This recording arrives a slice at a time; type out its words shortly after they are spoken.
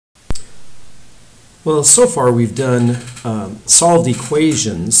Well, so far we've done solved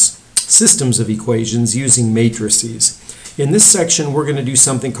equations, systems of equations using matrices. In this section, we're going to do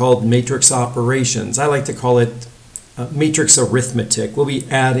something called matrix operations. I like to call it matrix arithmetic. We'll be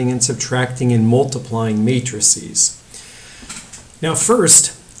adding and subtracting and multiplying matrices. Now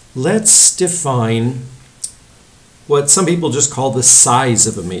first, let's define what some people just call the size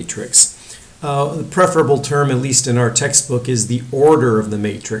of a matrix. The preferable term, at least in our textbook, is the order of the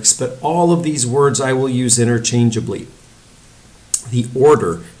matrix, but all of these words I will use interchangeably. The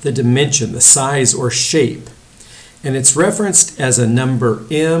order, the dimension, the size or shape, and it's referenced as a number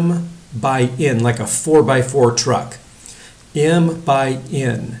m by n, like a 4x4 truck. M by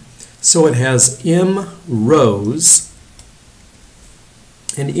n. So it has m rows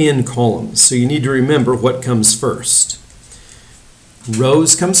and n columns. So you need to remember what comes first.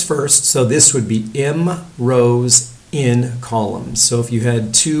 Rows comes first, so this would be m rows, n columns. So if you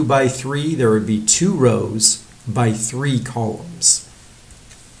had 2 by 3, there would be 2 rows by 3 columns.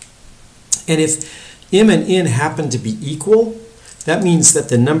 And if m and n happen to be equal, that means that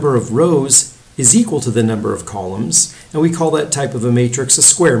the number of rows is equal to the number of columns, and we call that type of a matrix a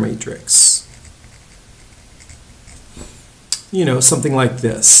square matrix. You know, something like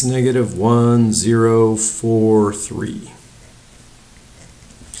this, -1, 0, 4, 3.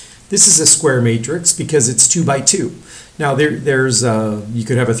 This is a square matrix because it's 2 by 2. Now you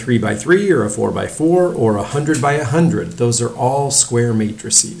could have a 3 by 3 or a 4 by 4 or a 100 by 100. Those are all square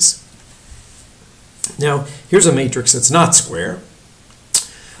matrices. Now here's a matrix that's not square.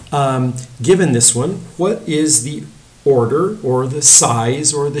 Given this one, what is the order or the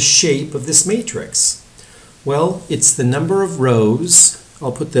size or the shape of this matrix? Well, it's the number of rows.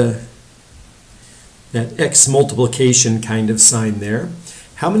 I'll put that X multiplication kind of sign there.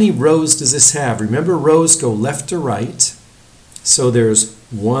 How many rows does this have? Remember, rows go left to right. So there's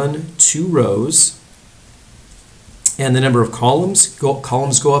 1, 2 rows. And the number of columns go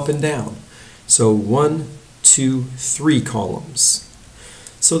up and down. So 1, 2, 3 columns.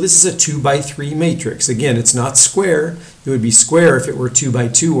 So this is a 2 by 3 matrix. Again, it's not square. It would be square if it were 2 by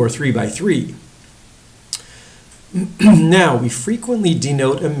 2 or 3 by 3. Now, we frequently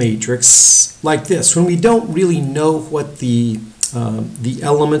denote a matrix like this. When we don't really know what the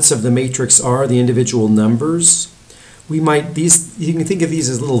elements of the matrix are, the individual numbers, you can think of these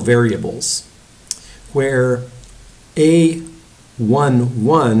as little variables, where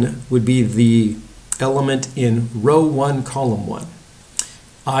A11 would be the element in row 1, column 1.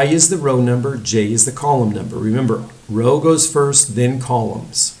 I is the row number, J is the column number. Remember, row goes first, then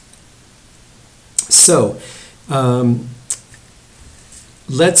columns. So,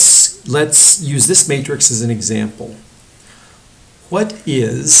 let's use this matrix as an example. What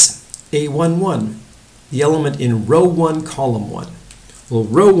is A11? The element in row 1, column 1. Well,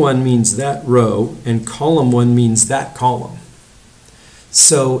 row 1 means that row, and column 1 means that column.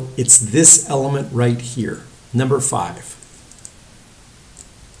 So it's this element right here, number 5.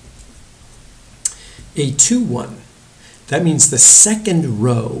 A21, that means the second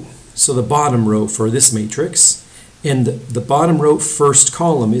row, so the bottom row for this matrix, and the bottom row first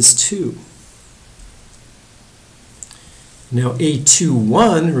column is 2. Now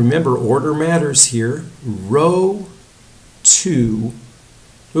A21, remember order matters here, row 2,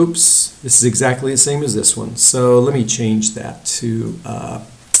 oops, this is exactly the same as this one, so let me change that to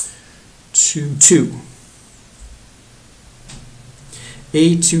 2.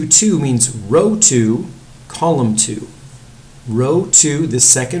 A22 means row 2, column 2. Row 2, the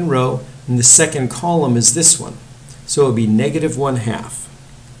second row, and the second column is this one. So it would be -1/2.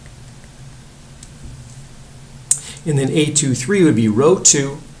 And then A23 would be row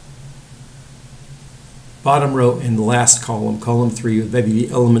 2, bottom row, and the last column, column 3, that'd be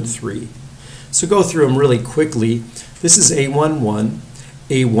the element 3. So go through them really quickly. This is A11,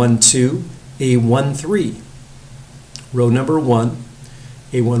 A12, A13. Row number 1,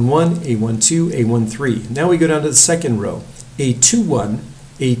 A11, A12, A13. Now we go down to the second row, A21,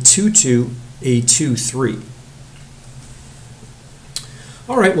 A22, A23.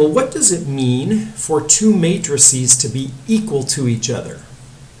 All right, well, what does it mean for two matrices to be equal to each other?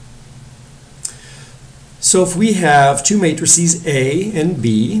 So if we have two matrices A and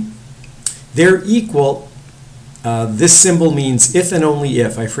B, they're equal. This symbol means if and only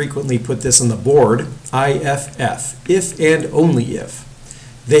if. I frequently put this on the board, IFF, if and only if.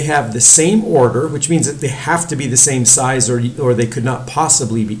 They have the same order, which means that they have to be the same size or they could not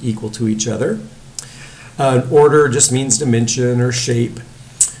possibly be equal to each other. Order just means dimension or shape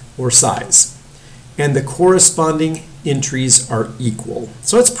or size. And the corresponding entries are equal.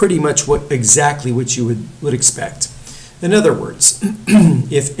 So that's pretty much exactly what you would expect. In other words,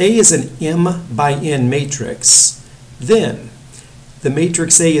 if A is an m by n matrix, then the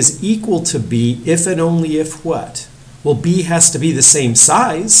matrix A is equal to B if and only if what? Well, B has to be the same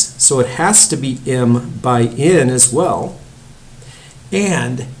size, so it has to be m by n as well.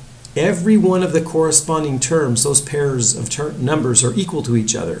 And every one of the corresponding terms, those pairs of numbers, are equal to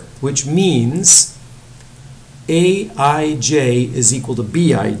each other, which means Aij is equal to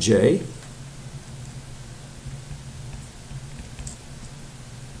Bij.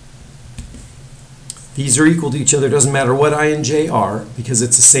 These are equal to each other. It doesn't matter what I and j are, because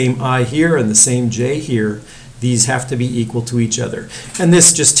it's the same I here and the same j here. These have to be equal to each other. And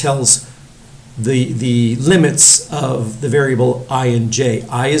this just tells the limits of the variable I and j.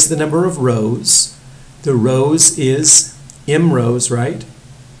 I is the number of rows. The rows is m rows, right?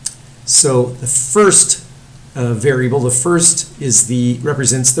 So the first variable, the first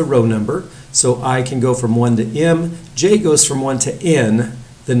represents the row number. So I can go from 1 to m. J goes from 1 to n,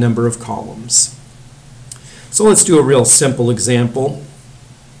 the number of columns. So let's do a real simple example.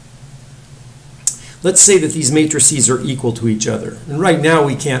 Let's say that these matrices are equal to each other. And right now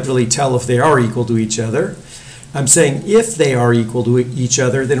we can't really tell if they are equal to each other. I'm saying if they are equal to each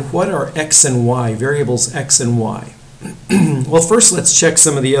other, then what are x and y, variables x and y? Well, first let's check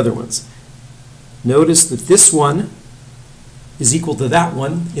some of the other ones. Notice that this one is equal to that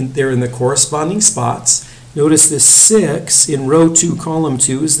one. They're in the corresponding spots. Notice this 6 in row 2, column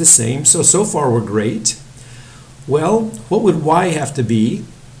 2 is the same. So far we're great. Well, what would y have to be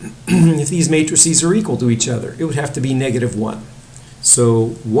if these matrices are equal to each other? It would have to be -1.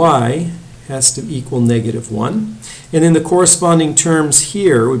 So y has to equal -1. And then the corresponding terms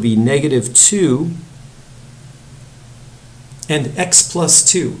here would be -2 and x plus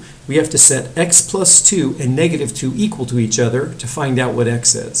 2. We have to set x plus 2 and -2 equal to each other to find out what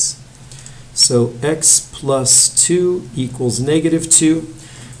x is. So x plus 2 equals -2.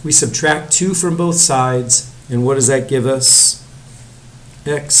 We subtract 2 from both sides. And what does that give us?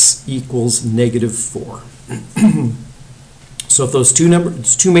 X equals -4. So if those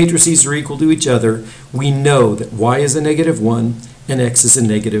two matrices are equal to each other, we know that y is a -1 and x is a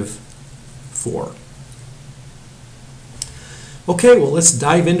 -4. Okay, well, let's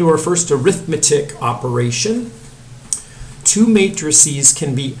dive into our first arithmetic operation. Two matrices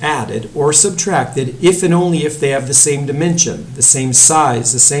can be added or subtracted if and only if they have the same dimension, the same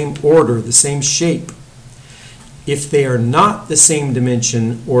size, the same order, the same shape. If they are not the same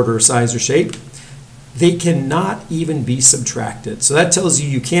dimension, order, size, or shape, they cannot even be subtracted. So that tells you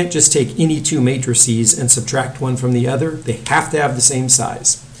you can't just take any two matrices and subtract one from the other. They have to have the same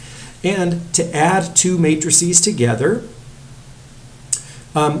size. And to add two matrices together,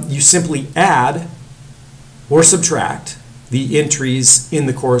 you simply add or subtract the entries in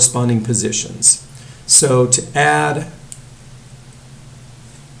the corresponding positions. So to add,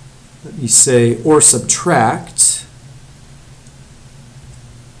 let me say, or subtract,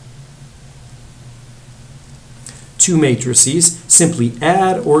 two matrices, simply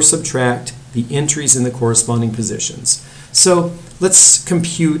add or subtract the entries in the corresponding positions. So let's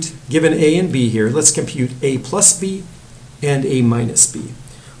compute, given a and b here, let's compute a plus b and a minus b.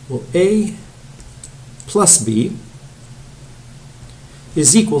 Well, a plus b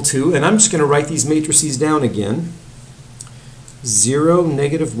is equal to, and I'm just going to write these matrices down again, 0,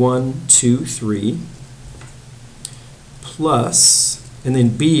 -1, 2, 3, plus, and then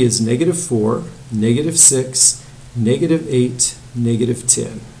b is -4, -6, -8,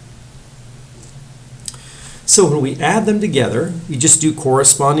 -10. So when we add them together, we just do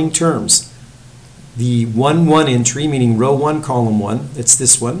corresponding terms. The 1, 1 entry, meaning row 1, column 1, it's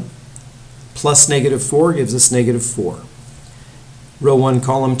this one, plus -4 gives us -4. Row 1,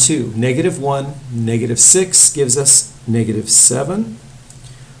 column 2, -1, -6 gives us -7.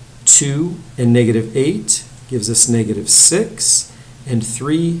 2 and -8 gives us -6. And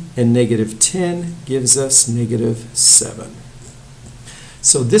 3 and -10 gives us -7.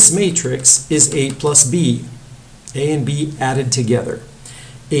 So this matrix is A plus B, A and B added together.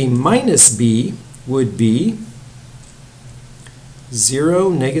 A minus B would be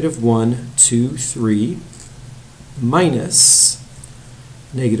 0, -1, 2, 3, minus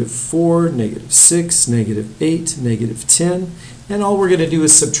 -4, -6, -8, -10, and all we're going to do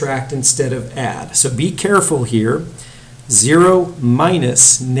is subtract instead of add. So be careful here. 0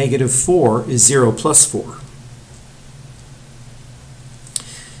 minus -4 is 0 plus 4.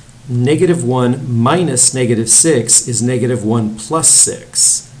 -1 minus -6 is -1 plus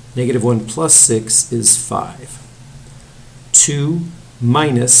 6. -1 plus 6 is 5. 2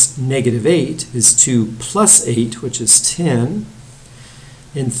 minus -8 is 2 plus 8, which is 10.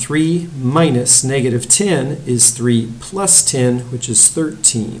 And 3 minus negative 10 is 3 plus 10, which is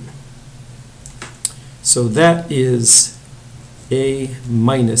 13. So that is A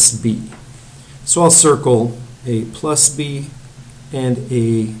minus B. So I'll circle A plus B and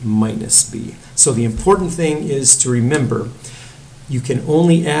A minus B. So the important thing is to remember you can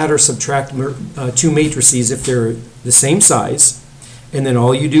only add or subtract two matrices if they're the same size, and then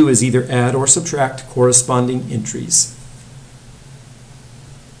all you do is either add or subtract corresponding entries.